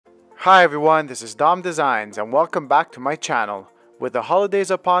Hi everyone, this is Dom Designs and welcome back to my channel. With the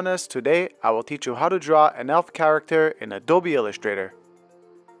holidays upon us, today I will teach you how to draw an elf character in Adobe Illustrator.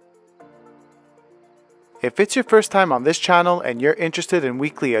 If it's your first time on this channel and you're interested in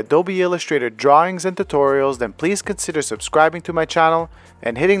weekly Adobe Illustrator drawings and tutorials, then please consider subscribing to my channel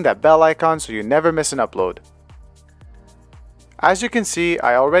and hitting that bell icon so you never miss an upload. As you can see,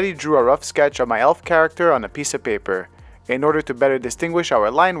 I already drew a rough sketch of my elf character on a piece of paper. In order to better distinguish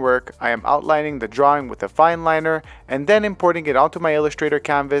our line work, I am outlining the drawing with a fine liner and then importing it onto my Illustrator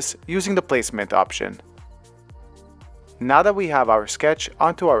canvas using the placement option. Now that we have our sketch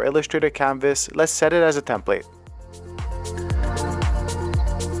onto our Illustrator canvas, let's set it as a template.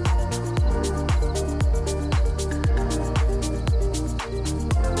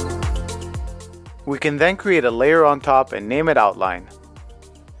 We can then create a layer on top and name it Outline.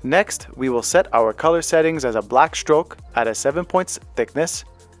 Next, we will set our color settings as a black stroke at a 7 points thickness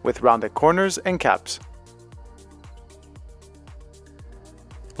with rounded corners and caps.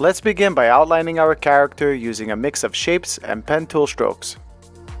 Let's begin by outlining our character using a mix of shapes and pen tool strokes.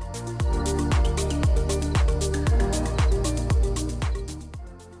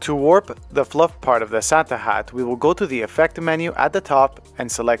 To warp the fluff part of the Santa hat, we will go to the Effect menu at the top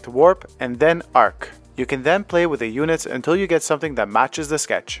and select Warp and then Arc. You can then play with the units until you get something that matches the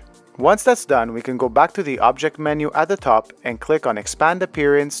sketch. Once that's done, we can go back to the Object menu at the top and click on Expand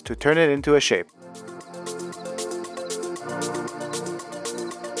Appearance to turn it into a shape.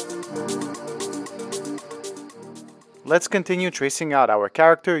 Let's continue tracing out our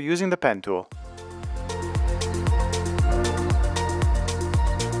character using the pen tool.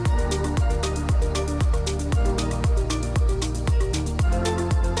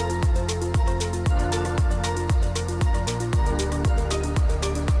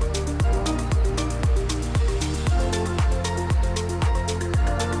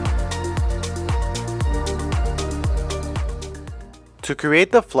 To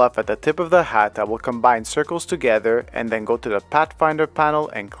create the fluff at the tip of the hat, I will combine circles together and then go to the Pathfinder panel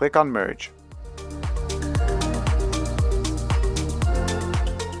and click on Merge.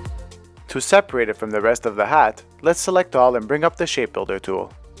 To separate it from the rest of the hat, let's select all and bring up the Shape Builder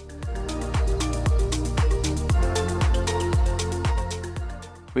tool.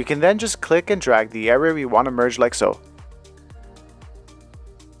 We can then just click and drag the area we want to merge like so.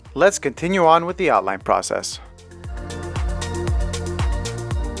 Let's continue on with the outline process.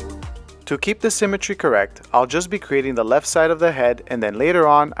 To keep the symmetry correct, I'll just be creating the left side of the head and then later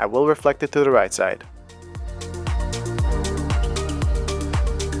on I will reflect it to the right side.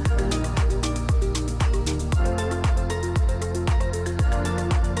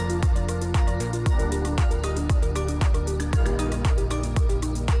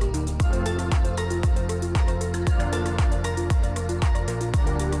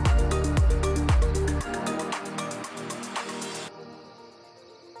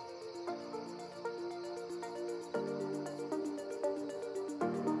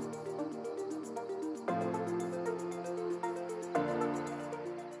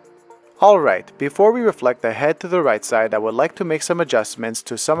 Alright, before we reflect the head to the right side, I would like to make some adjustments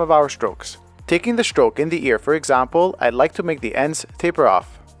to some of our strokes. Taking the stroke in the ear, for example, I'd like to make the ends taper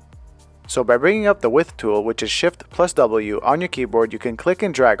off. So by bringing up the Width tool, which is Shift plus W on your keyboard, you can click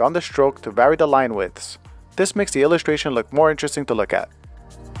and drag on the stroke to vary the line widths. This makes the illustration look more interesting to look at.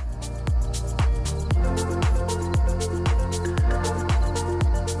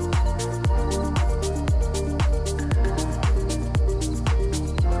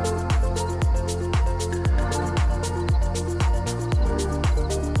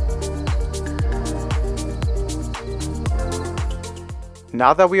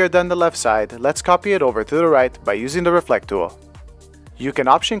 Now that we are done the left side, let's copy it over to the right by using the Reflect tool. You can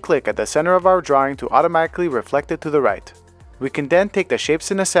option click at the center of our drawing to automatically reflect it to the right. We can then take the shapes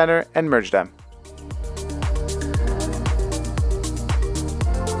in the center and merge them.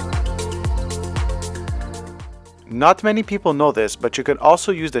 Not many people know this, but you can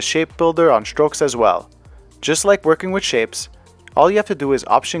also use the Shape Builder on strokes as well. Just like working with shapes, all you have to do is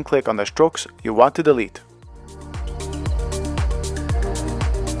option click on the strokes you want to delete.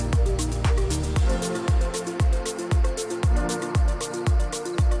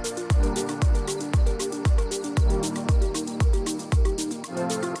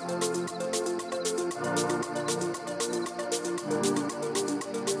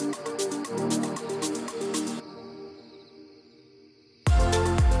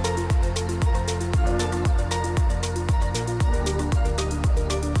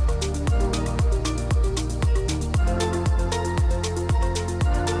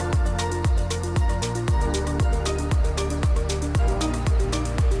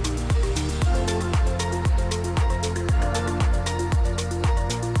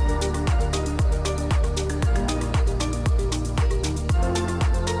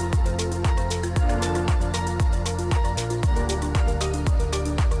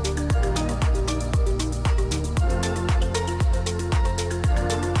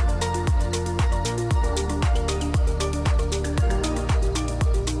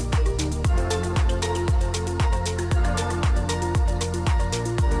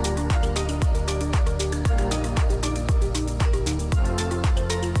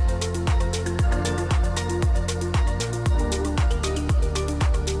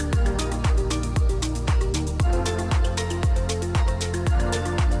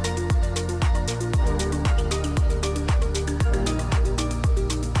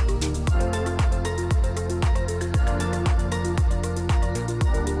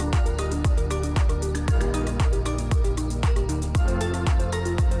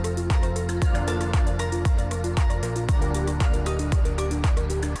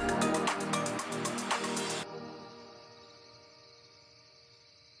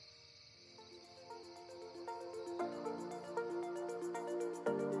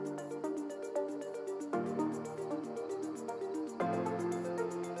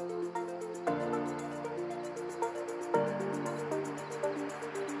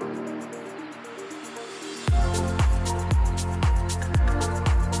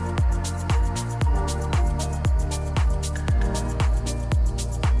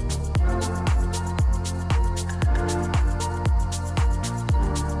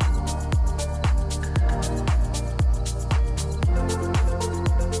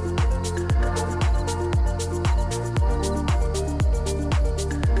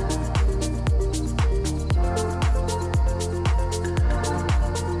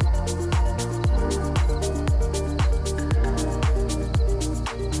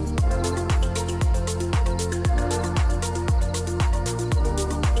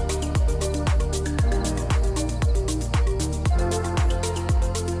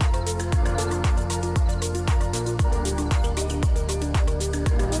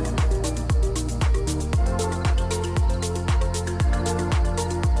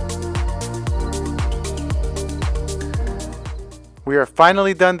 We are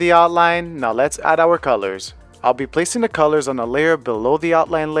finally done the outline. Now let's add our colors. I'll be placing the colors on a layer below the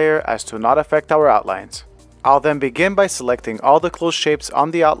outline layer as to not affect our outlines. I'll then begin by selecting all the closed shapes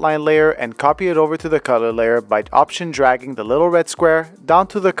on the outline layer and copy it over to the color layer by option dragging the little red square down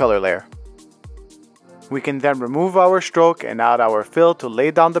to the color layer. We can then remove our stroke and add our fill to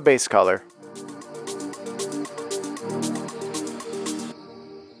lay down the base color.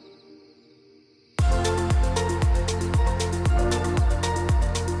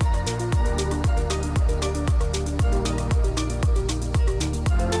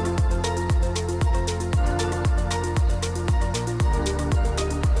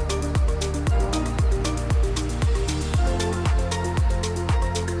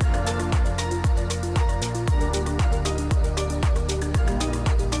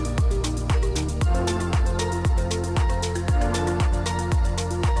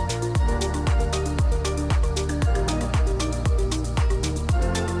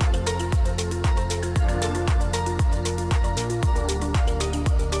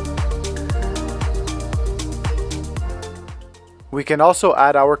 We can also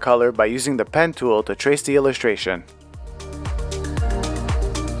add our color by using the pen tool to trace the illustration.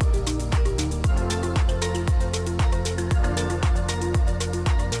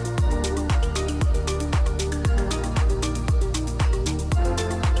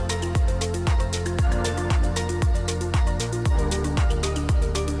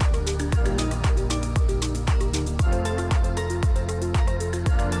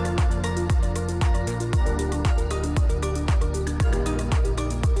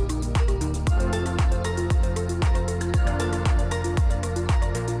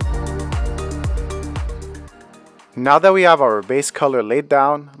 Now that we have our base color laid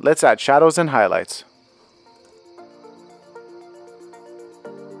down, let's add shadows and highlights.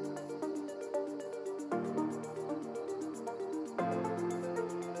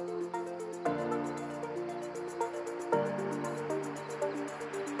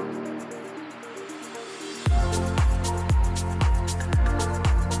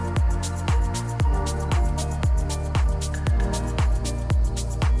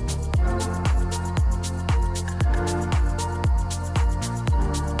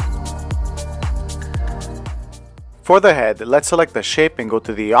 For the head, let's select the shape and go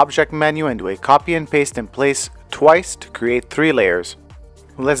to the object menu and do a copy and paste in place twice to create 3 layers.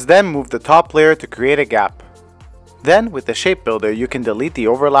 Let's then move the top layer to create a gap. Then with the shape builder you can delete the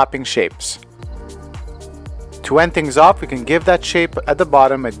overlapping shapes. To end things off, we can give that shape at the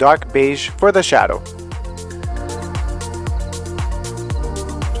bottom a dark beige for the shadow.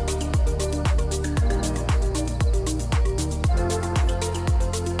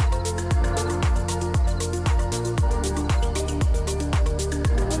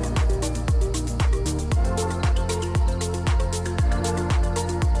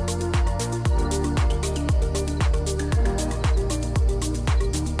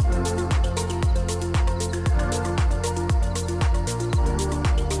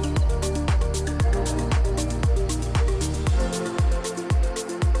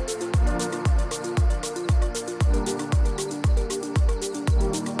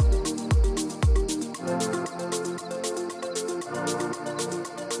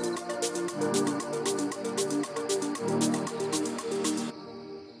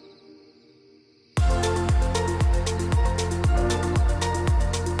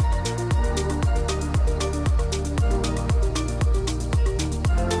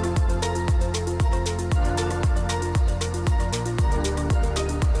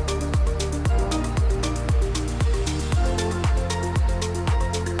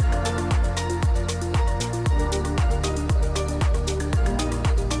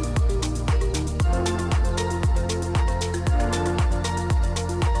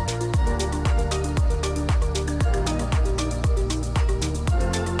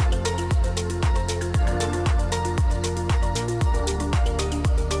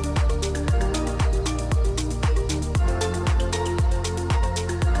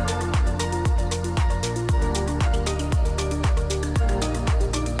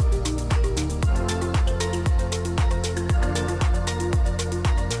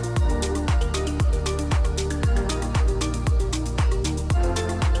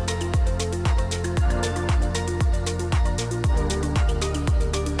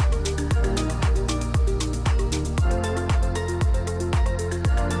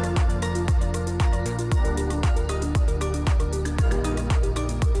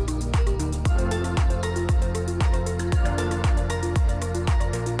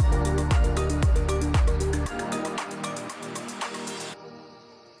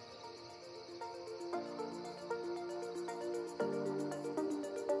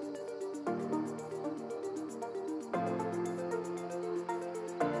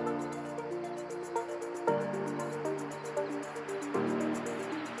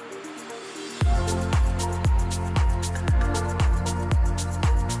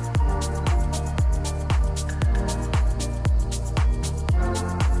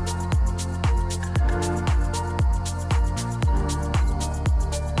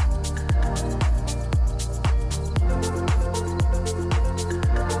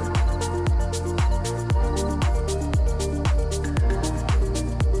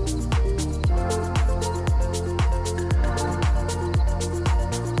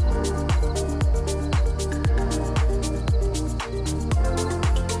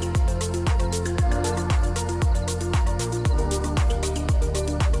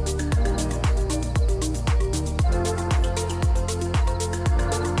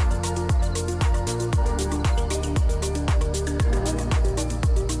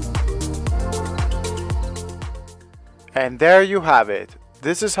 And there you have it.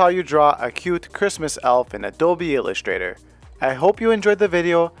 This is how you draw a cute Christmas elf in Adobe Illustrator. I hope you enjoyed the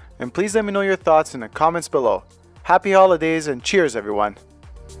video, and please let me know your thoughts in the comments below. Happy holidays and cheers everyone!